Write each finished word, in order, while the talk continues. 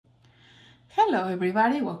Hello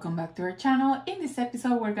everybody, welcome back to our channel. In this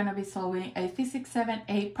episode we're going to be solving a Physics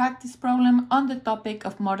 7A practice problem on the topic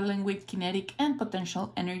of modeling with kinetic and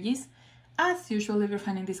potential energies. As usual, if you're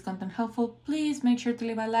finding this content helpful, please make sure to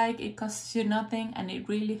leave a like. It costs you nothing and it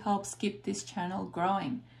really helps keep this channel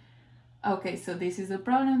growing. Okay, so this is the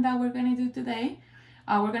problem that we're going to do today.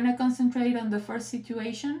 We're going to concentrate on the first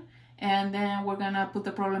situation and then we're going to put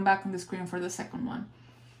the problem back on the screen for the second one.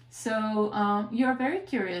 So you're very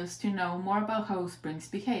curious to know more about how springs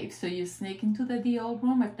behave, so you sneak into the DO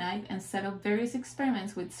room at night and set up various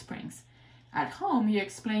experiments with springs. At home, you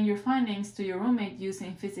explain your findings to your roommate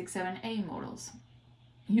using Physics 7A models.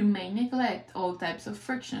 You may neglect all types of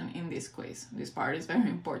friction in this quiz. This part is very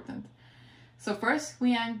important. So first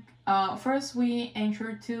we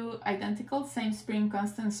enter two identical same spring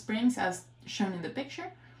constant springs as shown in the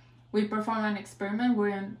picture. We perform an experiment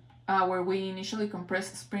where we initially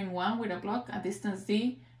compress spring 1 with a block at distance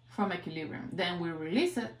d from equilibrium. Then we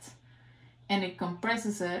release it and it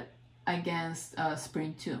compresses it against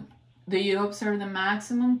spring 2. Do you observe the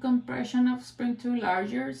maximum compression of spring 2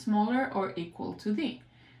 larger, smaller, or equal to d?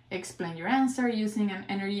 Explain your answer using an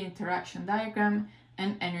energy interaction diagram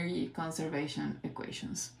and energy conservation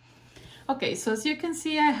equations. Okay, so as you can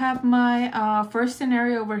see, I have my first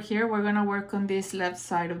scenario over here. We're going to work on this left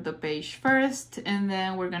side of the page first, and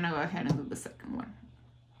then we're going to go ahead and do the second one.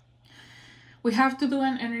 We have to do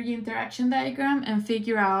an energy interaction diagram and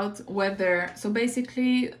figure out whether, so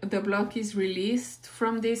basically the block is released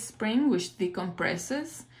from this spring, which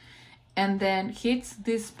decompresses, and then hits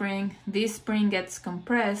this spring gets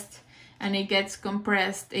compressed, and it gets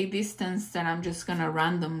compressed a distance that I'm just going to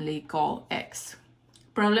randomly call x.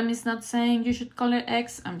 Problem is not saying you should call it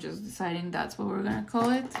x, I'm just deciding that's what we're gonna call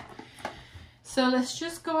it. So let's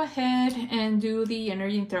just go ahead and do the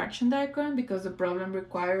energy interaction diagram because the problem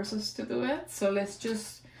requires us to do it. So let's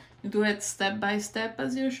just do it step by step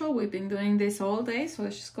as usual. We've been doing this all day, so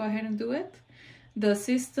let's just go ahead and do it. The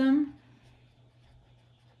system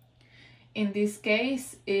in this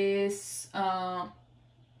case is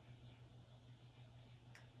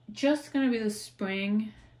just gonna be the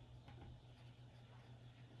spring.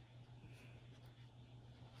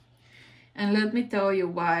 And let me tell you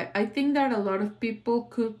why. I think that a lot of people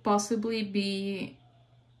could possibly be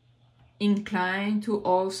inclined to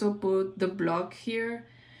also put the block here.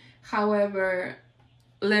 However,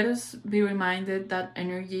 let us be reminded that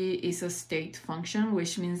energy is a state function,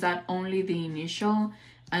 which means that only the initial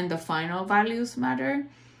and the final values matter.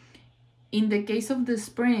 In the case of the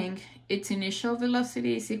spring, its initial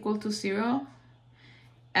velocity is equal to 0.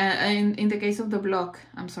 And in the case of the block,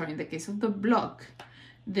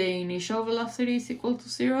 the initial velocity is equal to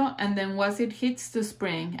 0, and then once it hits the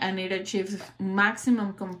spring and it achieves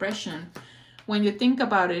maximum compression, when you think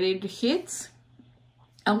about it, it hits,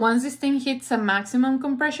 and once this thing hits a maximum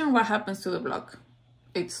compression, what happens to the block?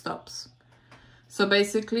 It stops. So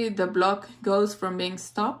basically the block goes from being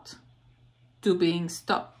stopped to being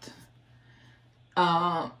stopped.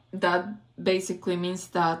 That basically means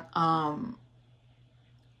that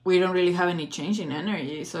we don't really have any change in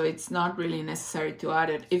energy, so it's not really necessary to add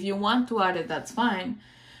it. If you want to add it, that's fine,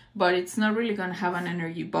 but it's not really going to have an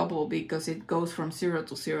energy bubble because it goes from 0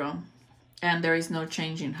 to 0 and there is no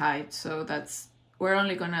change in height. So that's, we're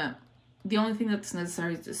only gonna, the only thing that's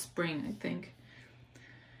necessary is the spring, I think.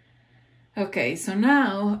 Okay, so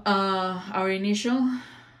now our initial,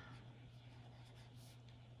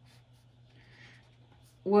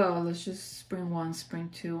 well, let's just spring 1, spring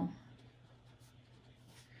 2.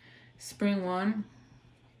 Spring 1,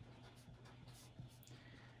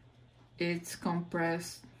 it's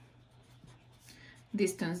compressed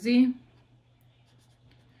distance d.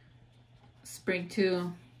 Spring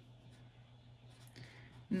 2,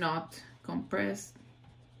 not compressed.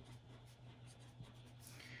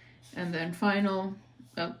 And then final,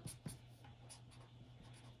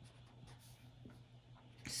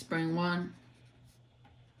 spring 1,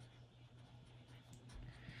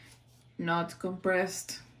 not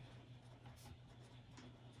compressed.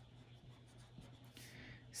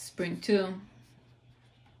 Spring 2,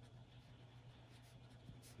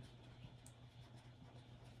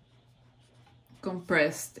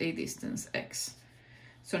 compressed a distance x.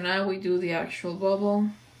 So now we do the actual bubble.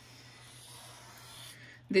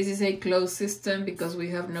 This is a closed system because we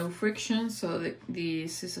have no friction, so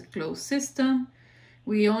this is a closed system.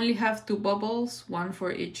 We only have 2 bubbles, one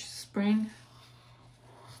for each spring.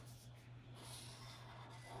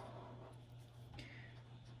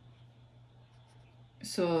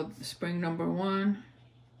 So spring number 1,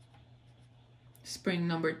 spring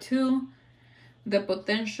number 2, the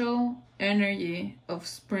potential energy of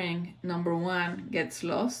spring number 1 gets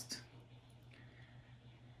lost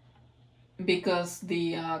because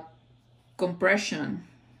the compression,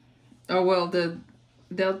 or well, the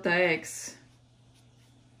delta X,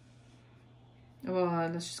 well,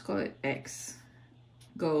 let's just call it X,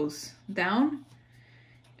 goes down,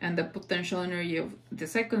 and the potential energy of the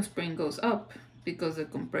second spring goes up because the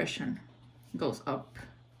compression goes up.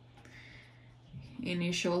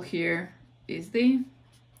 Initial here is D,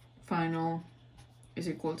 final is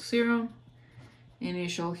equal to 0,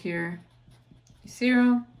 initial here is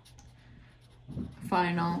 0,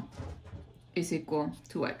 final is equal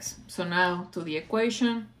to X. So now to the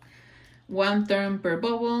equation, one term per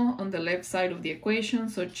bubble on the left side of the equation,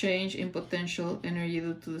 so change in potential energy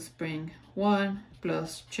due to the spring 1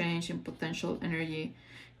 plus change in potential energy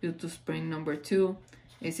due to spring number 2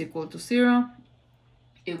 is equal to 0.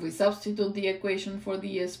 If we substitute the equation for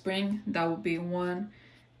the spring, that would be 1/2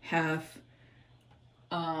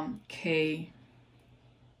 K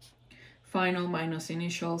final minus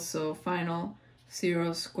initial, so final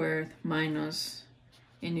 0 squared minus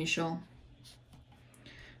initial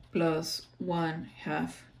plus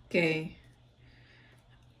 1/2 K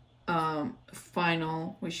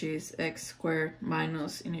final, which is X squared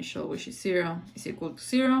minus initial, which is 0, is equal to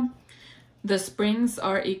 0. The springs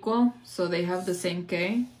are equal, so they have the same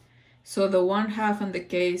K. So the 1/2 and the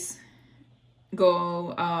K's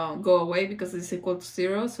go away because it's equal to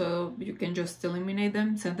 0, so you can just eliminate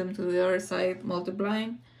them, send them to the other side,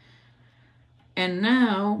 multiplying. And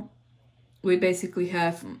now we basically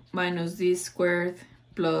have minus D squared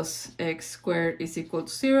plus X squared is equal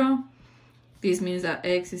to 0. This means that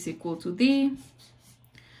X is equal to D.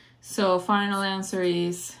 So final answer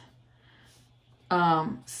is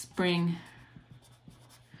spring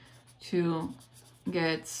 2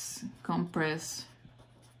 gets compressed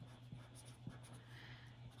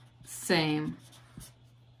same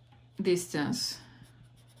distance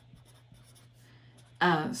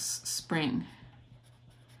as spring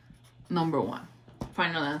number 1.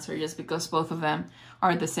 Final answer, just because both of them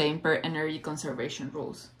are the same per energy conservation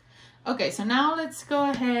rules. Okay, so now let's go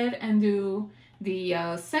ahead and do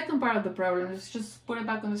the second part of the problem. Let's just put it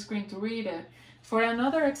back on the screen to read it. For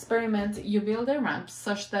another experiment, you build a ramp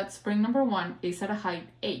such that spring number 1 is at a height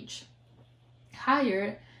h,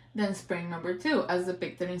 higher than spring number 2, as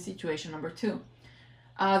depicted in situation number 2.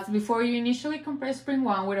 Before you initially compress spring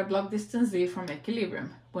 1 with a block distance d from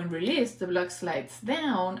equilibrium. When released, the block slides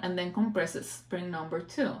down and then compresses spring number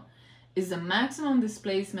 2. Is the maximum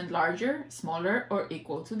displacement larger, smaller, or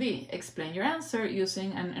equal to d? Explain your answer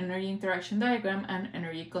using an energy interaction diagram and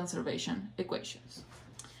energy conservation equations.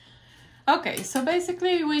 Okay, so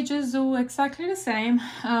basically we just do exactly the same.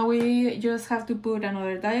 We just have to put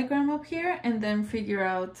another diagram up here and then figure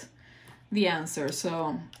out the answer.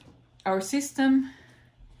 So our system,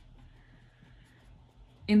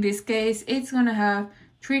 in this case, it's gonna have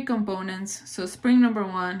 3 components. So spring number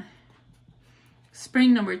 1,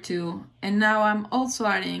 spring number 2, and now I'm also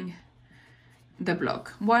adding the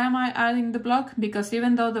block. Why am I adding the block? Because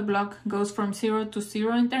even though the block goes from 0 to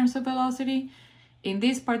 0 in terms of velocity, in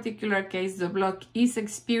this particular case, the block is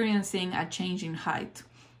experiencing a change in height.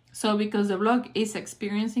 So because the block is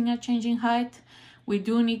experiencing a change in height, we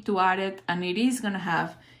do need to add it, and it is gonna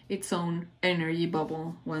have its own energy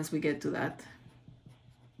bubble once we get to that.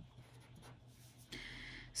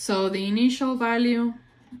 So the initial value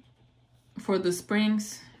for the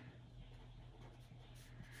springs,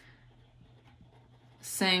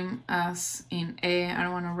 same as in A, I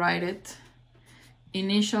don't want to write it.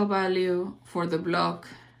 Initial value for the block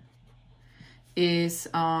is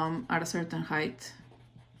at a certain height.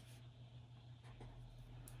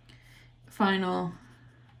 Final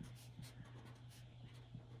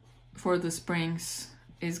for the springs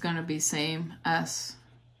is going to be same as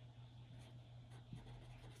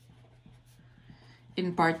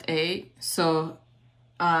in part A. So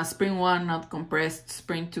spring 1 not compressed,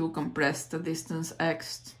 spring 2 compressed, the distance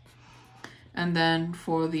x. And then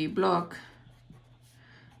for the block,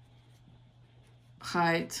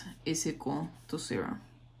 height is equal to 0.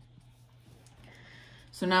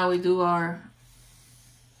 So now we do our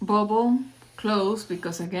bubble close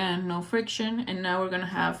because again no friction, and now we're gonna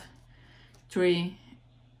have 3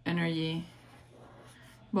 energy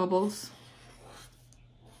bubbles.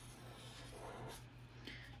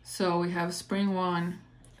 So we have spring 1,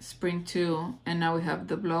 spring 2, and now we have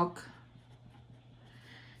the block.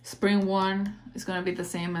 Spring 1 is gonna be the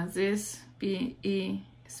same as this, PE,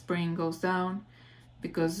 spring goes down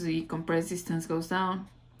because the compressed distance goes down.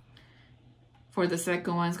 For the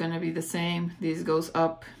second one, it's gonna be the same. This goes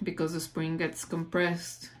up because the spring gets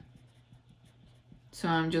compressed. So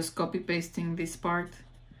I'm just copy pasting this part.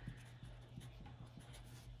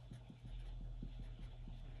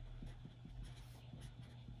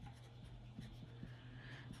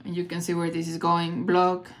 And you can see where this is going.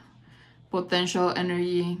 Block, potential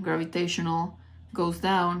energy, gravitational, goes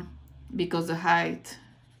down because the height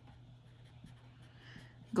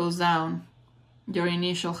goes down. Your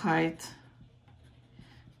initial height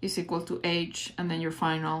is equal to h, and then your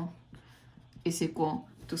final is equal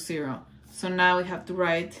to 0. So now we have to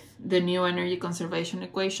write the new energy conservation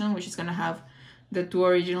equation, which is going to have the two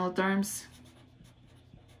original terms.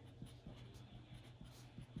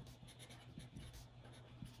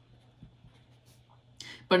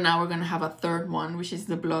 But now we're going to have a third one, which is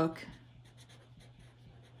the block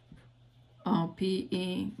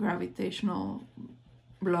PE, gravitational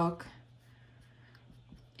block,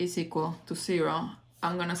 is equal to 0.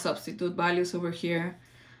 I'm going to substitute values over here.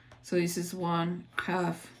 So this is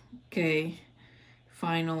 1/2 K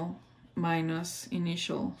final minus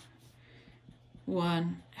initial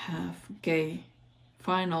 1/2 K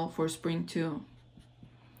final for spring 2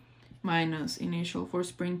 minus initial for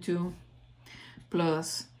spring 2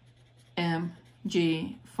 plus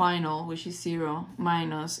mg final, which is 0,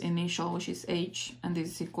 minus initial, which is h, and this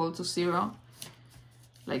is equal to 0,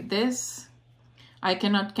 like this. I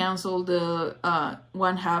cannot cancel the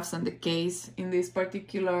 1/2s and the k's in this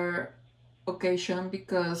particular occasion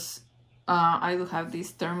because I do have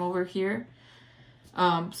this term over here.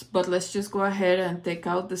 But let's just go ahead and take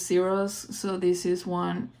out the zeros. So this is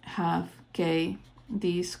 1/2 K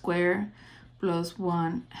d squared plus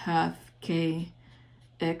 1/2 K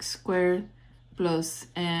x squared plus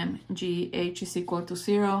mgh is equal to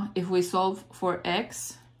 0. If we solve for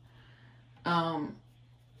x,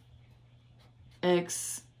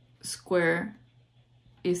 x squared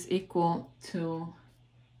is equal to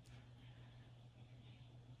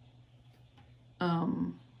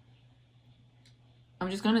I'm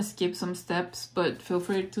just gonna skip some steps, but feel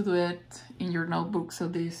free to do it in your notebook. So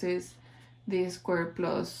this is d squared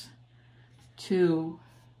plus 2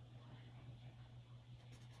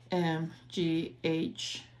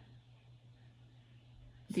 mgh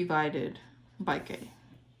divided by k.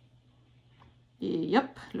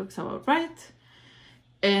 Yep, looks about right.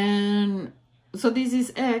 And so this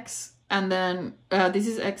is x, and then this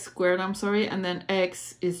is x squared, I'm sorry, and then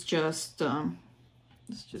x is just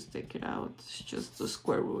let's just take it out, it's just the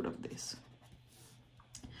square root of this.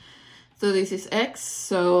 So this is x,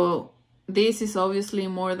 so this is obviously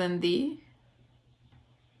more than d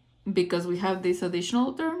because we have this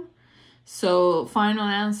additional term. So final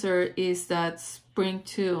answer is that spring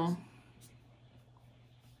 2,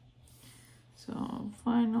 so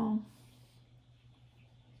final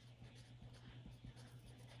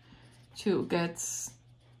 2 gets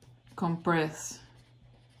compressed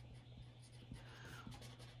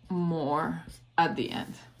more at the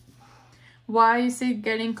end. Why is it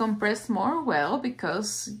getting compressed more? Well,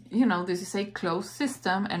 because, you know, this is a closed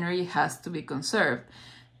system, energy has to be conserved.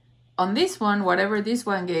 On this one, whatever this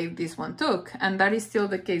one gave, this one took, and that is still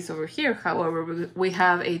the case over here. However, we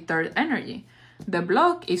have a third energy. The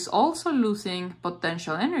block is also losing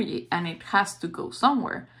potential energy, and it has to go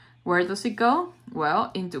somewhere. Where does it go?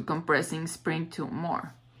 Well, into compressing spring 2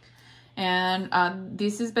 more. And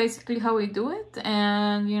this is basically how we do it.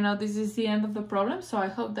 And, you know, this is the end of the problem. So I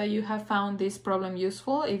hope that you have found this problem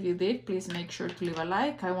useful. If you did, please make sure to leave a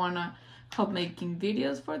like. I want to help making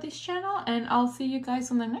videos for this channel. And I'll see you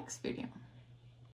guys on the next video.